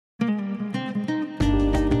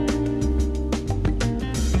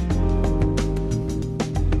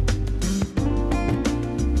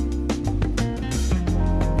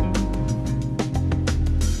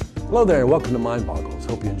Hello there, welcome to Mind Boggles.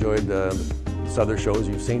 Hope you enjoyed some other shows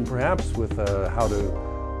you've seen perhaps with how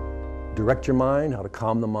to direct your mind, how to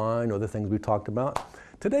calm the mind, other things we talked about.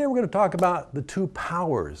 Today we're going to talk about the two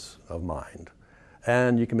powers of mind.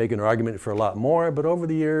 And you can make an argument for a lot more, but over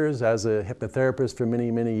the years, as a hypnotherapist for many,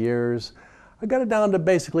 many years, I got it down to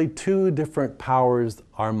basically two different powers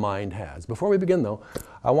our mind has. Before we begin though,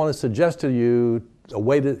 I want to suggest to you a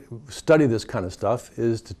way to study this kind of stuff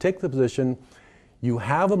is to take the position you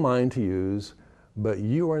have a mind to use, but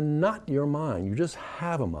you are not your mind. You just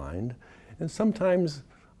have a mind. And sometimes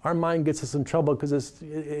our mind gets us in trouble because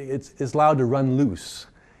it's allowed to run loose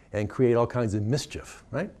and create all kinds of mischief,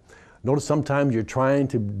 right? Notice sometimes you're trying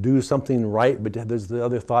to do something right, but there's the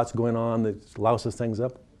other thoughts going on that louses things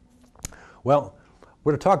up. Well,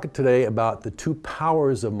 we're going to talk today about the two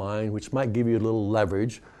powers of mind, which might give you a little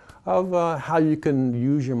leverage of how you can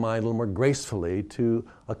use your mind a little more gracefully to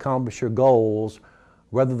accomplish your goals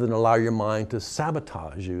rather than allow your mind to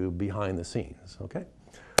sabotage you behind the scenes, okay?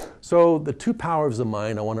 So the two powers of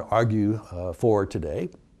mind I want to argue for today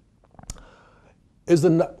is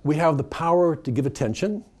we have the power to give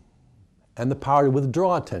attention and the power to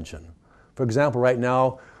withdraw attention. For example, right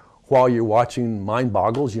now, while you're watching Mind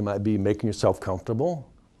Boggles, you might be making yourself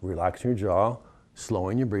comfortable, relaxing your jaw,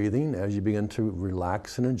 slowing your breathing as you begin to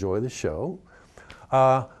relax and enjoy the show.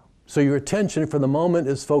 So your attention for the moment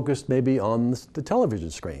is focused maybe on the television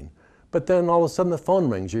screen. But then all of a sudden the phone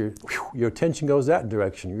rings, your attention goes that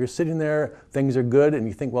direction. You're sitting there, things are good, and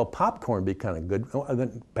you think, well, popcorn would be kind of good. And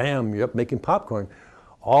then bam, you're up making popcorn.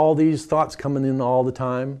 All these thoughts coming in all the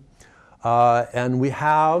time. And we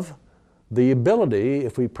have the ability,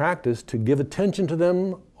 if we practice, to give attention to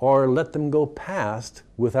them or let them go past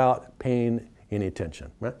without paying any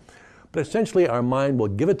attention, right? But essentially our mind will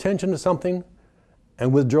give attention to something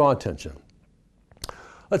and withdraw attention.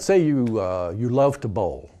 Let's say you love to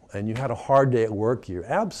bowl and you had a hard day at work, you're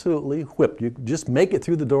absolutely whipped. You just make it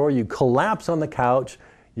through the door, you collapse on the couch,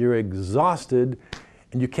 you're exhausted,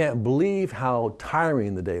 and you can't believe how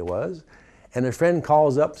tiring the day was. And a friend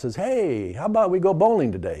calls up and says, hey, how about we go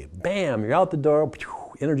bowling today? Bam, you're out the door,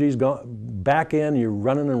 energy's gone back in, you're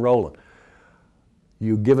running and rolling.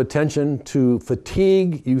 You give attention to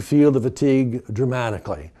fatigue, you feel the fatigue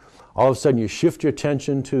dramatically. All of a sudden you shift your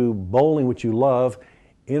attention to bowling, which you love,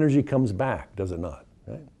 energy comes back, does it not?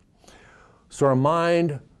 Right? So our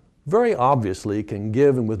mind very obviously can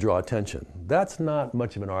give and withdraw attention. That's not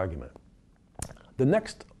much of an argument. The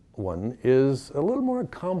next one is a little more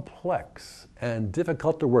complex and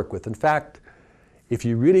difficult to work with. In fact, if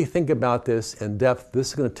you really think about this in depth, this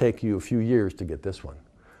is going to take you a few years to get this one.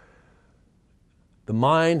 The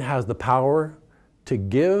mind has the power to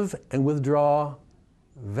give and withdraw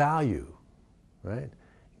value, right?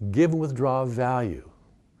 Give and withdraw value.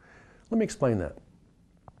 Let me explain that.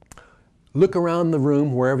 Look around the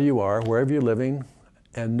room, wherever you are, wherever you're living,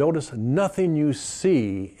 and notice nothing you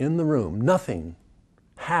see in the room, nothing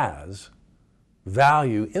has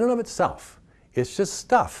value in and of itself. It's just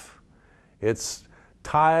stuff. It's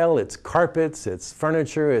tile, it's carpets, it's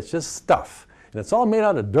furniture, it's just stuff. And it's all made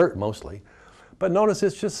out of dirt mostly. But notice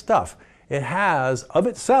it's just stuff. It has, of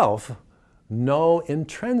itself, no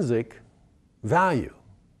intrinsic value.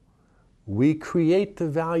 We create the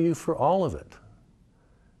value for all of it.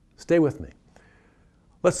 Stay with me.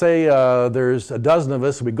 Let's say there's a dozen of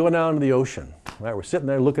us, we go down to the ocean. Right? We're sitting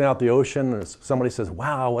there looking out the ocean and somebody says,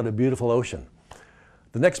 wow, what a beautiful ocean.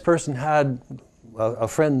 The next person had a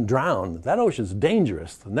friend drown. That ocean's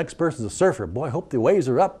dangerous. The next person's a surfer. Boy, I hope the waves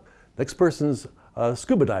are up. Next person's a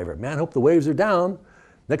scuba diver. Man, I hope the waves are down.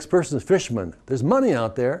 Next person's a fisherman. There's money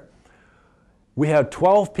out there. We have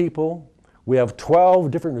 12 people. We have 12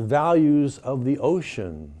 different values of the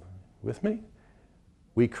ocean. With me?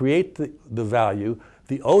 We create the value.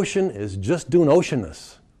 The ocean is just doing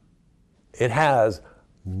oceanness. It has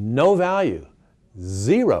no value,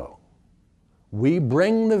 zero. We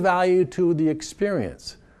bring the value to the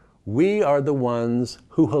experience. We are the ones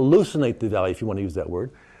who hallucinate the value, if you want to use that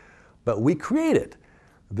word, but we create it.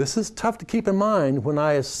 This is tough to keep in mind. When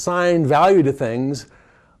I assign value to things,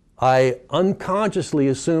 I unconsciously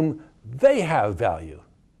assume they have value.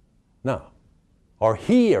 No. Or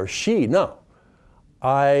he or she, no.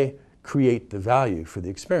 I create the value for the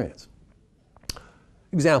experience.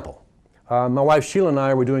 Example, my wife Sheila and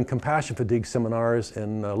I were doing compassion fatigue seminars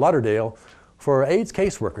in Lauderdale for AIDS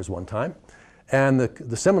caseworkers one time. And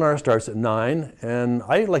the seminar starts at 9, and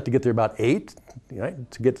I like to get there about 8,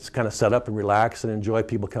 right, to get kind of set up and relax and enjoy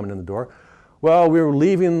people coming in the door. Well, we were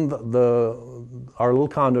leaving our little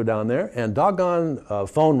condo down there, and doggone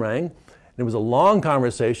phone rang, and It was a long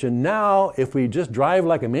conversation. Now, if we just drive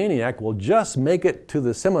like a maniac, we'll just make it to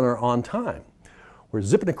the seminar on time. We're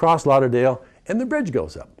zipping across Lauderdale, and the bridge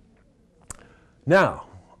goes up. Now,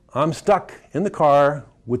 I'm stuck in the car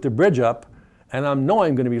with the bridge up, and I know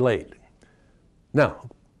I'm going to be late. Now,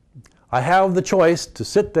 I have the choice to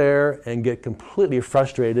sit there and get completely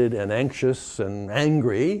frustrated and anxious and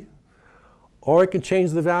angry, or I can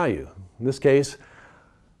change the value. In this case,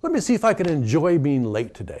 let me see if I can enjoy being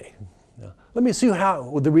late today. Let me see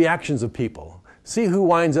how the reactions of people. See who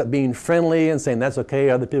winds up being friendly and saying that's okay,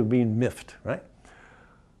 other people being miffed, right?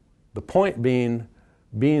 The point being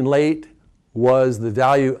late was the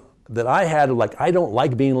value that I had of like, I don't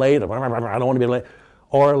like being late, I don't want to be late.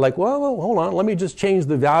 Or like, well, hold on, let me just change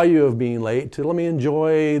the value of being late to let me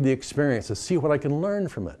enjoy the experience and see what I can learn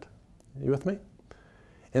from it. You with me?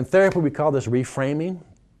 In therapy, we call this reframing.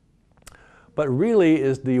 But really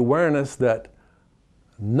is the awareness that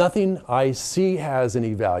nothing I see has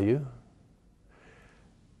any value.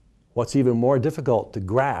 What's even more difficult to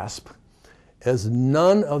grasp is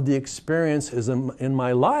none of the experiences in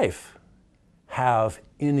my life have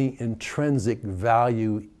any intrinsic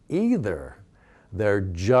value either. They're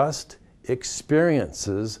just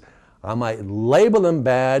experiences. I might label them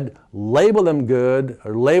bad, label them good,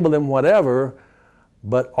 or label them whatever,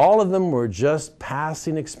 but all of them were just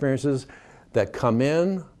passing experiences that come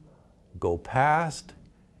in, go past,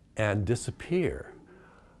 and disappear.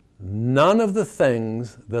 None of the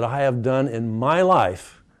things that I have done in my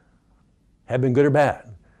life have been good or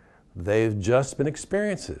bad. They've just been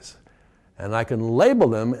experiences. And I can label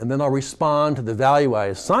them, and then I'll respond to the value I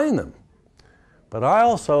assign them. But I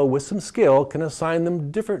also, with some skill, can assign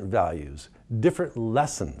them different values, different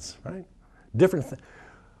lessons, right? Different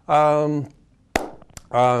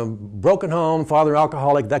broken home, father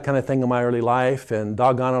alcoholic, that kind of thing in my early life, and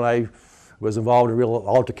doggone it, I was involved in a real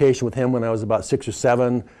altercation with him when I was about 6 or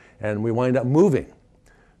 7, and we wind up moving.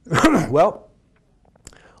 Well,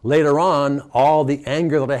 later on, all the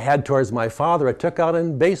anger that I had towards my father, I took out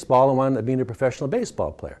in baseball and wound up being a professional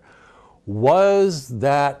baseball player. Was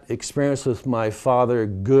that experience with my father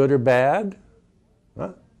good or bad?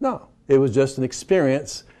 No, it was just an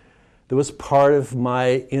experience that was part of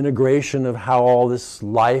my integration of how all this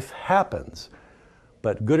life happens.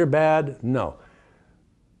 But good or bad? No.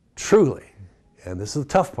 Truly, and this is the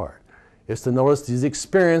tough part, is to notice these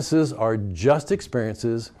experiences are just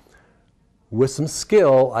experiences. With some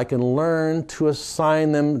skill, I can learn to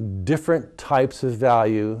assign them different types of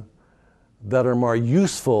value that are more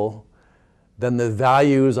useful than the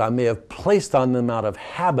values I may have placed on them out of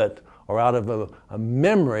habit or out of a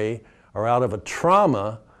memory or out of a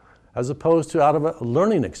trauma, as opposed to out of a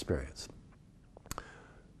learning experience.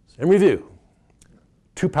 In review,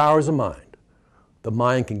 2 powers of mind. The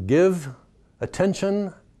mind can give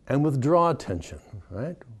attention and withdraw attention,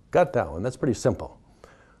 right? Got that one, that's pretty simple.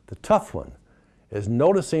 The tough one is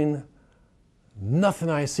noticing nothing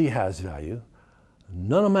I see has value,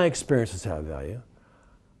 none of my experiences have value.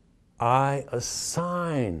 I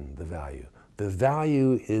assign the value. The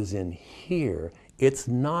value is in here. It's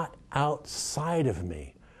not outside of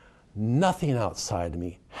me. Nothing outside of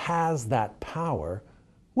me has that power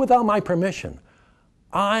without my permission.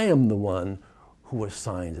 I am the one who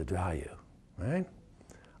assigns it value, right?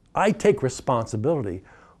 I take responsibility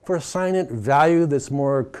for assigning it value that's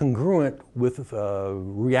more congruent with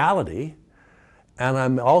reality, and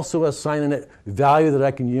I'm also assigning it value that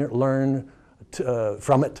I can learn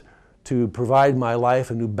from it to provide my life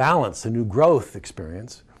a new balance, a new growth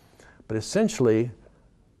experience. But essentially,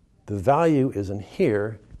 the value is in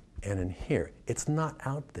here and in here. It's not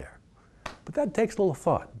out there. But that takes a little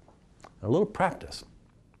thought, a little practice.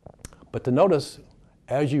 But to notice,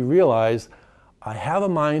 as you realize, I have a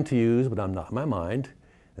mind to use, but I'm not my mind,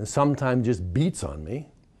 and sometimes just beats on me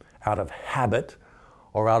out of habit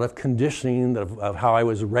or out of conditioning of how I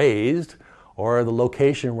was raised or the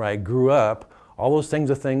location where I grew up. All those kind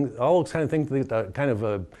of things that kind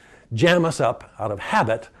of jam us up out of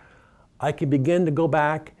habit. I can begin to go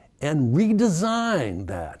back and redesign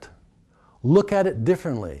that. Look at it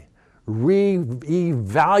differently.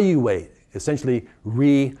 Reevaluate, essentially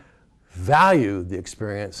revalue the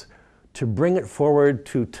experience to bring it forward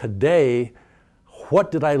to today. What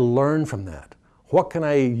did I learn from that? What can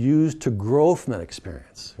I use to grow from that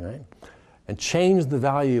experience, right? And change the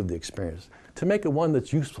value of the experience to make it one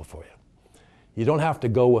that's useful for you. You don't have to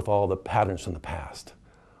go with all the patterns from the past.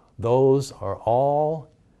 Those are all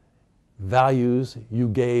values you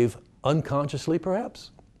gave unconsciously,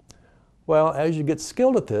 perhaps. Well, as you get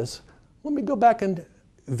skilled at this, let me go back and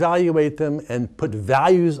evaluate them and put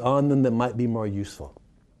values on them that might be more useful.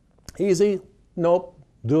 Easy? Nope.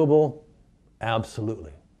 Doable?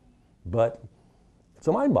 Absolutely. But it's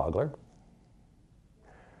a mind boggler.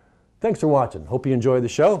 Thanks for watching. Hope you enjoyed the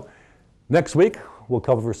show. Next week, we'll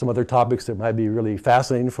cover some other topics that might be really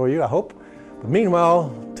fascinating for you, I hope. But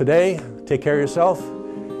meanwhile, today, take care of yourself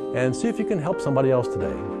and see if you can help somebody else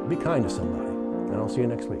today. Be kind to somebody. And I'll see you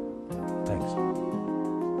next week. Thanks.